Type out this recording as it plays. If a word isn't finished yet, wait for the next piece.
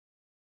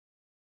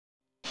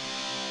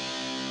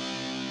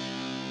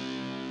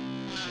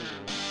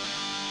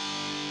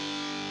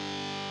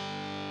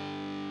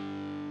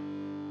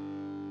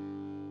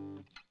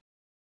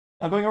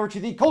Now going over to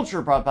the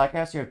Culture Prod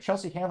podcast, you have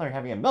Chelsea Handler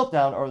having a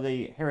meltdown over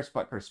the Harris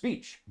Butker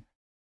speech.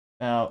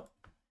 Now,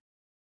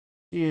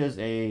 she is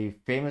a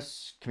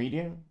famous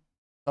comedian,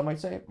 some might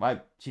say.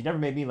 She never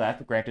made me laugh,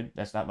 but granted,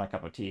 that's not my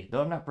cup of tea.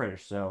 Though I'm not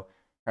British, so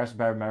perhaps a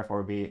better metaphor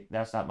would be,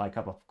 that's not my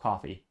cup of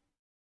coffee.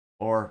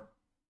 Or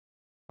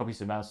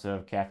copious amounts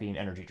of caffeine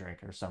energy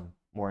drink, or some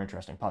more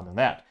interesting pun than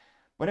that.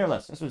 But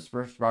nevertheless, this was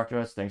first brought to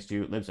us thanks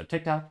to Libs of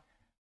TikTok,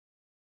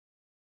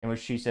 in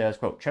which she says,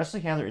 quote, Chelsea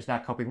Handler is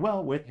not coping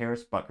well with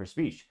Harris Butker's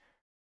speech.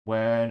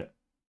 When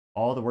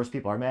all the worst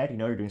people are mad, you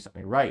know you're doing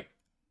something right.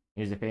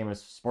 He's a famous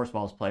sports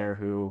balls player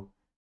who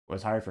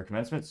was hired for a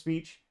commencement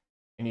speech,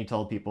 and he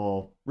told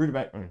people,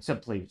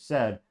 simply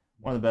said,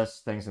 one of the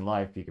best things in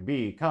life you can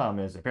become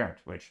is a parent,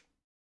 which,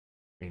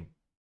 I mean,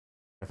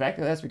 the fact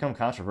that that's become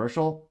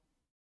controversial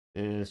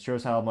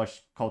shows how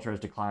much culture has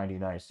declined in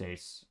the United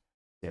States,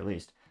 to say the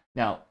least.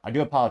 Now, I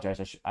do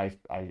apologize.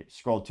 I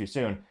scrolled too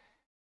soon.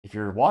 If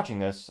you're watching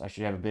this, I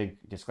should have a big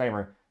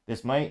disclaimer.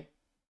 I'm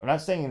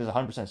not saying there's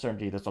 100%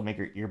 certainty this will make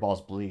your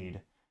earballs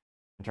bleed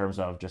in terms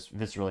of just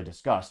viscerally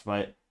disgust,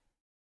 but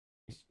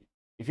if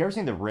you've ever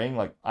seen The Ring,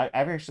 like, I've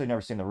actually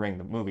never seen The Ring,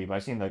 the movie, but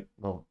I've seen the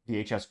little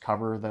VHS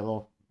cover, the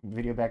little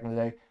video back in the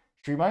day.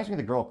 She reminds me of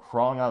the girl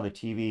crawling out of the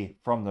TV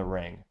from The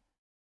Ring,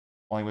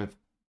 only with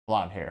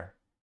blonde hair.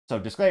 So,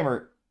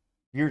 disclaimer,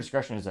 viewer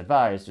discretion is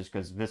advised, just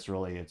because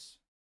viscerally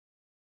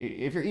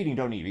if you're eating,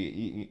 don't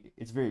eat.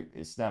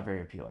 It's not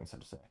very appealing, so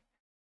to say.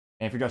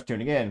 And if you're just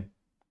tuning in,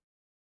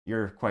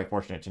 you're quite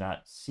fortunate to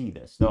not see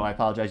this. Though I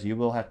apologize, you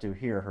will have to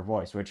hear her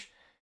voice, which,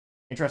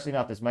 interestingly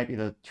enough, this might be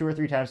the 2 or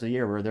 3 times a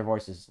year where their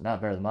voice is not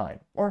better than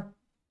mine. Or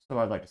so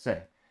I'd like to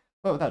say.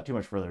 But without too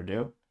much further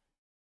ado,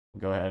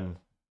 we'll go ahead and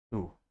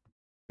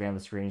expand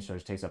the screen so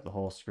it takes up the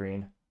whole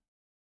screen.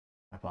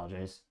 I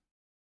apologize.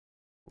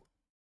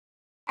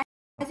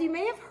 As you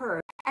may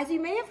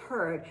have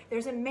heard,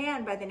 there's a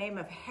man by the name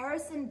of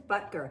Harrison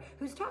Butker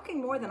who's talking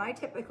more than I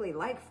typically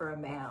like for a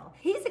male.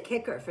 He's a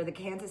kicker for the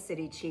Kansas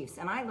City Chiefs,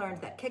 and I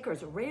learned that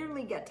kickers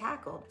rarely get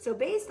tackled. So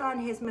based on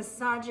his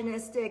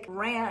misogynistic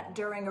rant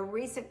during a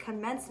recent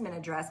commencement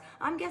address,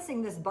 I'm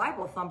guessing this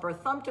Bible thumper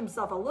thumped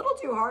himself a little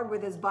too hard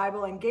with his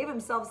Bible and gave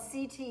himself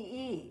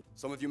CTE.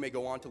 Some of you may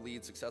go on to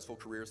lead successful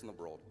careers in the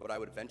world, but I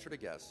would venture to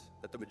guess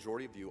that the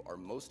majority of you are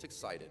most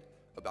excited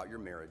about your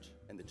marriage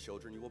and the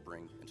children you will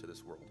bring into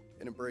this world,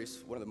 and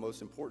embrace one of the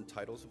most important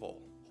titles of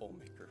all,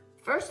 homemaker.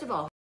 First of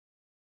all,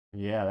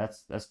 yeah,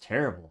 that's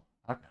terrible.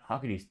 How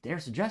could he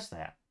dare suggest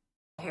that?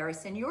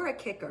 Harrison, you're a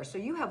kicker, so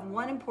you have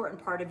one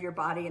important part of your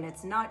body, and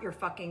it's not your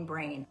fucking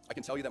brain. I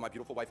can tell you that my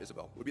beautiful wife,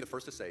 Isabel, would be the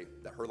first to say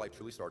that her life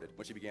truly started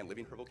when she began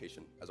living her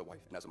vocation as a wife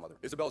and as a mother.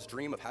 Isabel's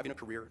dream of having a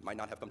career might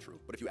not have come true,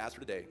 but if you asked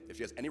her today if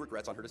she has any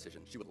regrets on her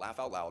decision, she would laugh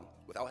out loud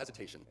without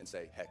hesitation and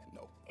say, heck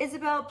no.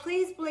 Isabel,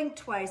 please blink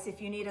twice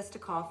if you need us to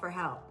call for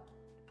help.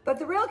 But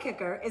the real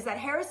kicker is that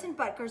Harrison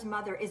Butker's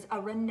mother is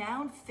a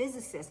renowned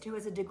physicist who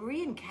has a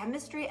degree in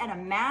chemistry and a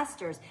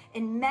master's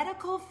in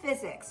medical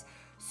physics.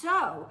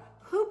 So,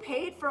 who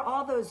paid for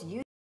all those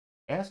youth?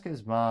 Ask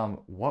his mom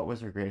what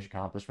was her greatest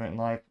accomplishment in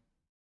life.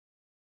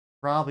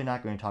 Probably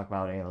not going to talk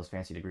about any of those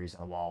fancy degrees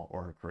on the wall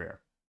or her career.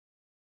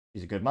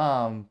 She's a good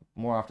mom.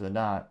 More often than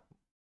not,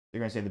 they're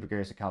going to say the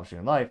greatest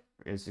accomplishment in life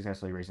is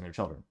successfully raising their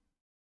children.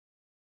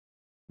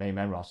 Many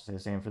men will also say the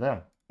same for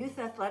them. Youth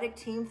athletic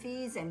team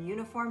fees and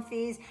uniform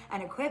fees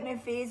and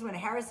equipment fees when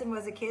Harrison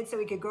was a kid so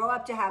he could grow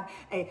up to have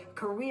a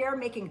career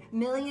making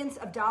millions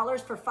of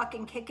dollars for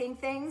fucking kicking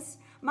things.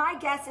 My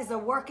guess is a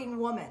working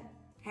woman.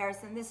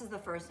 Harrison, this is the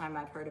first time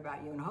I've heard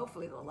about you, and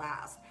hopefully the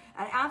last.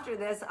 And after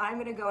this, I'm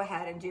going to go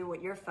ahead and do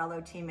what your fellow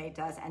teammate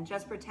does and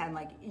just pretend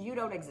like you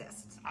don't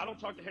exist. I don't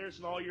talk to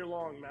Harrison all year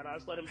long, man. I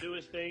just let him do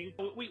his thing.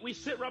 We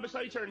sit right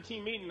beside each other in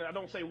team meeting, and I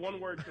don't say one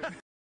word to him.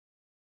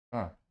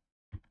 Huh.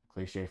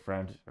 Cliche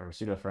friend, or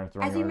pseudo friend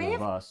throwing her under the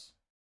bus.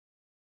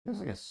 It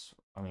was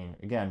like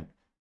again,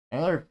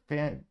 another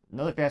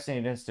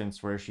fascinating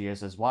instance where she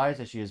is as wise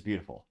as she is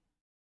beautiful.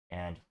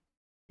 And,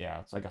 yeah,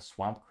 it's like a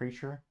swamp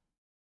creature.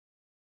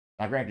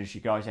 Now, granted, she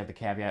could always have the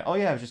caveat, oh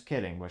yeah, I was just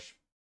kidding, which,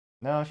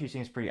 no, she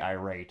seems pretty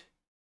irate,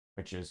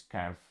 which is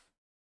kind of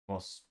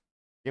most,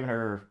 given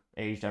her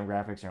age,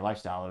 demographics, and her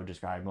lifestyle, it would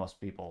describe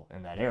most people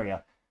in that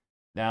area.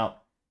 Now,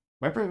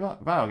 my video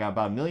got about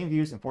 1 million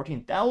views and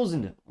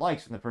 14,000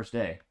 likes in the first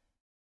day.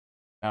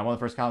 Now, one of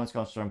the first comments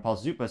comes from Paul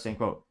Zupa saying,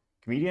 quote,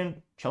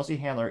 comedian Chelsea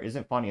Handler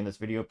isn't funny, and this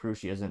video proves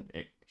she isn't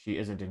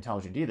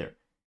intelligent either.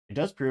 It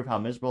does prove how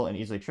miserable and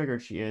easily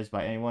triggered she is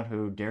by anyone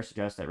who dares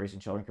suggest that raising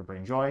children can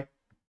bring joy.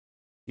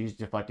 She's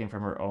deflecting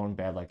from her own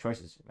bad life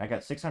choices. I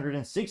got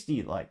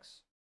 660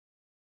 likes.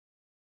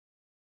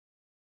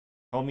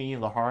 Homie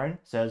Laharan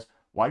says,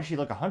 why does she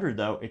look 100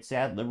 though? It's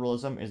sad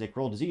liberalism is a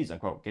cruel disease,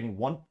 unquote, getting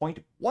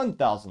 1.1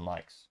 thousand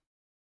likes.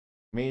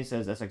 Me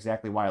says that's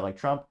exactly why I like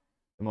Trump.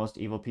 The most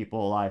evil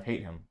people alive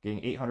hate him,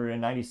 getting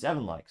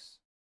 897 likes.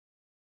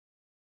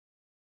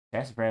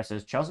 Tax Apprentice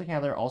says, Chelsea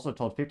Handler also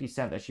told 50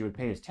 Cent that she would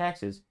pay his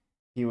taxes.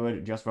 He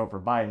would just vote for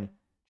Biden.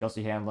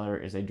 Chelsea Handler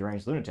is a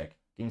deranged lunatic,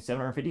 getting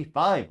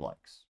 755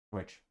 likes.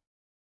 Which,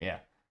 yeah.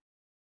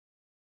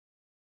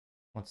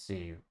 Let's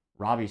see.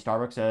 Robbie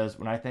Starbuck says,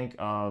 when I think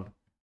of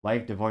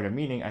life devoid of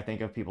meaning, I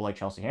think of people like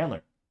Chelsea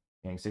Handler,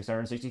 getting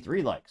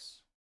 663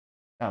 likes.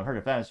 Now, in her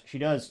defense, she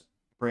does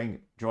bring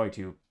joy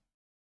to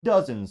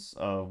dozens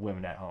of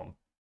women at home.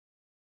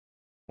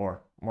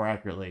 Or, more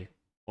accurately,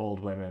 old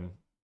women,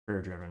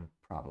 career-driven,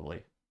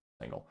 probably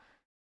single,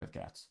 with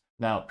cats.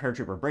 Now,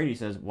 Paratrooper Brady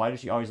says, why does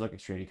she always look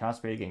extremely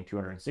constipated, getting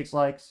 206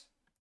 likes?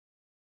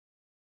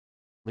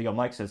 Leo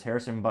Mike says,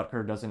 Harrison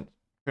Butker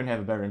couldn't have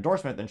a better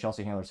endorsement than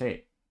Chelsea Handler's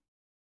hate,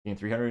 getting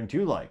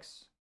 302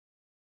 likes.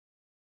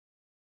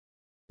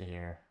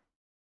 Here.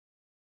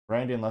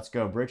 Brandon Let's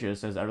Go Bridges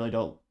says, I really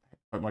don't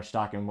put much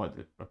stock in what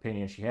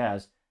opinion she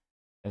has.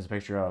 There's a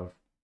picture of,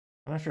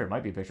 I'm not sure, it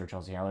might be a picture of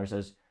Chelsea Handler. It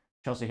says,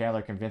 Chelsea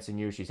Handler convincing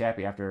you she's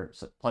happy after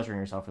pleasuring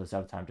herself for the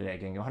 7th time today,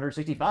 getting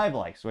 165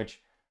 likes,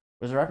 which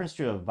was a reference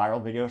to a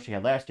viral video she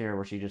had last year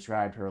where she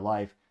described her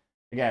life.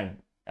 Again,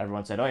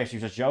 everyone said, oh yeah, she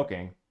was just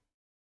joking.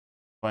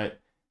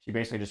 But she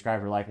basically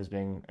described her life as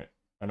being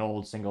an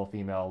old single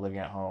female living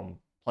at home,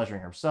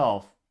 pleasuring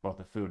herself, both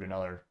with food,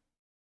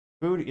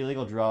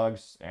 illegal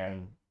drugs,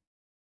 and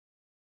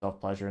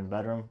self-pleasure in the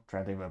bedroom. I'm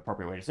trying to think of an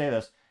appropriate way to say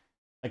this.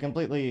 A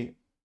complete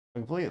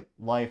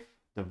life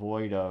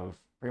devoid of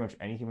pretty much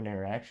any human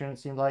interaction, it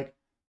seemed like,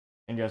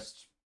 and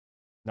just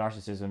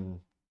narcissism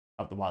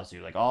up the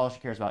wazoo. Like, all she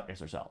cares about is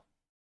herself.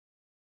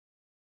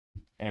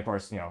 And of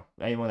course,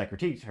 anyone that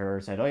critiqued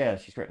her said, oh yeah,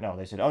 she's great. No,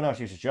 they said, oh no,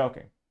 she was just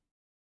joking.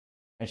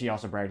 And she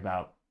also bragged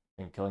about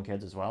killing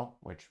kids as well,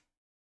 which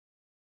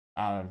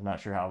I'm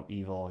not sure how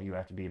evil you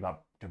have to be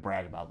to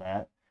brag about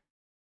that.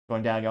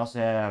 Going down, you also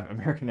have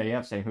American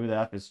AF saying, who the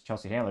F is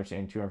Chelsea Handler,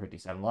 saying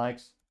 257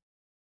 likes.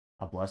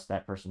 How blessed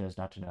that person is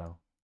not to know.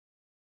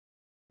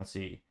 Let's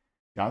see.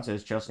 John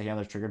says, Chelsea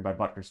Handler's triggered by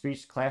Butker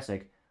Speech.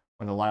 Classic.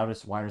 When the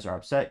loudest whiners are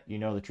upset, you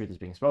know the truth is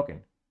being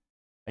spoken.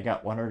 They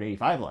got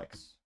 185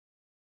 likes.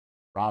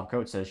 Rob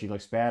Coates says, she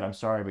looks bad. I'm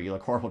sorry, but you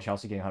look horrible,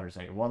 Chelsea, getting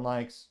 171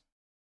 likes.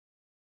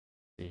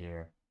 Let's see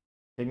here.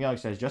 Tim Young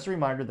says, just a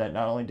reminder that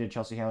not only did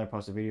Chelsea Handler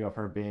post a video of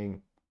her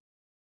being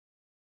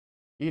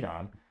peed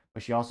on,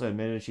 but she also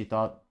admitted she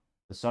thought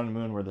the sun and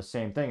moon were the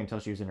same thing until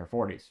she was in her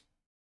 40s.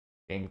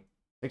 Getting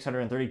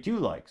 632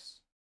 likes.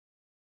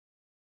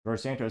 George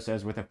Santos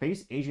says, with a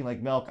face aging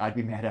like milk, I'd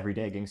be mad every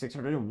day, getting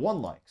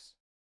 601 likes.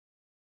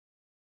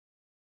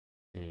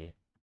 See.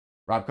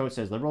 Rob Coates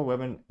says, liberal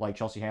women like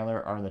Chelsea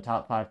Handler are in the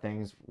top 5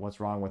 things what's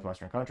wrong with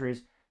Western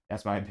countries.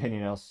 That's my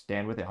opinion. I'll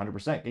stand with it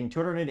 100%, getting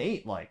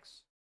 208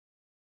 likes.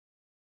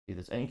 See,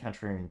 there's any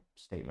contrarian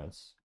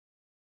statements.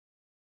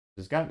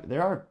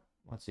 There are,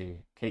 let's see.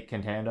 Kate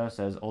Cantanda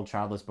says, old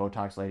childless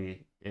Botox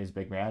lady is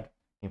big mad,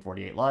 getting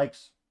 48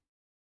 likes.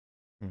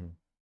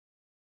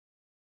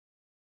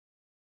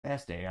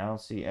 Fascinating. I don't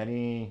see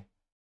any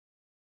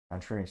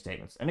contrarian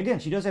statements. And again,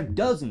 she does have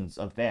dozens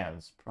of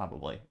fans,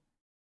 probably.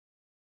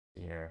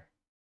 Here.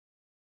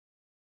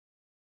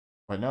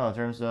 But no, in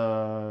terms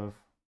of...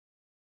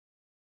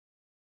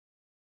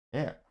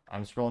 Yeah,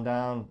 I'm scrolling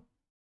down.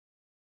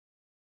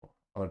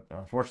 Oh,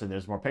 unfortunately,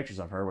 there's more pictures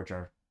of her, which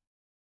are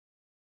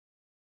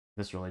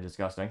viscerally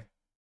disgusting.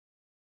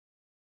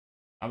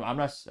 I'm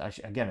not...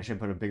 Again, I should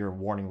put a bigger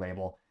warning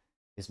label.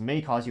 This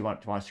may cause you to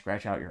want to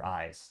scratch out your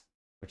eyes.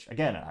 Which,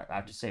 again, I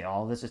have to say,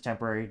 all of this is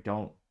temporary.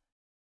 Don't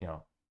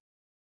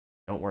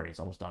worry. It's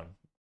almost done.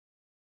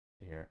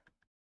 Here.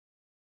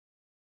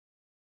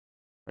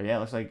 But yeah, it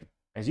looks like,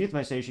 as youth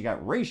might say, she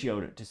got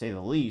ratioed, to say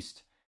the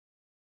least.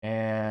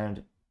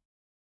 And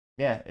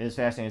yeah, it is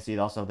fascinating to see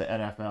also the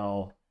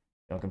NFL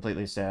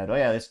completely said, oh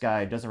yeah, this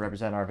guy doesn't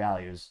represent our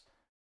values,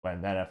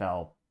 when the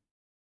NFL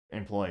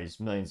employs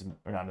millions,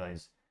 or not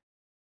millions,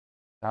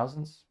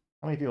 thousands?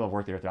 How many people have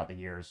worked there throughout the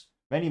years?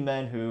 Many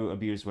men who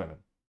abuse women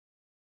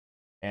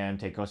and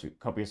take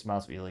copious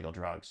amounts of illegal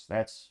drugs.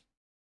 That's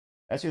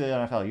who the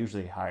NFL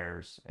usually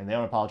hires, and they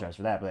don't apologize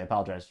for that, but they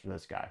apologize for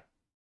this guy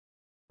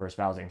for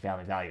espousing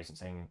family values and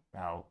saying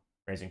how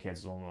raising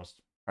kids is one of the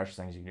most precious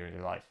things you can do in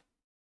your life.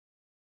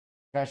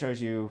 Kind of shows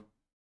you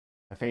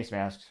the face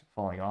masks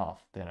falling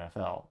off the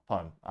NFL.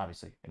 Pun,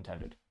 obviously,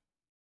 intended.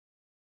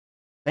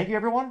 Thank you,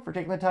 everyone, for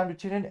taking the time to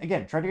tune in.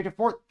 Again, try to get to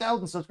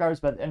 4,000 subscribers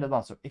by the end of the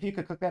month, so if you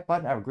could click that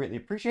button, I would greatly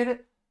appreciate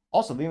it.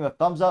 Also, leaving a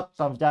thumbs up,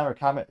 thumbs down, or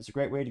comment is a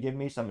great way to give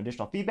me some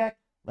additional feedback,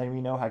 letting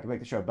me know how I can make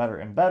the show better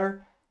and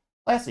better.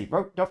 Lastly,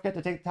 don't forget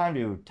to take the time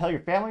to tell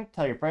your family,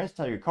 tell your friends,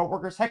 tell your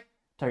coworkers, heck,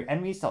 tell your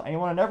enemies, tell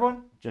anyone and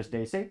everyone. Just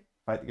stay safe,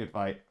 fight the good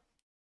fight.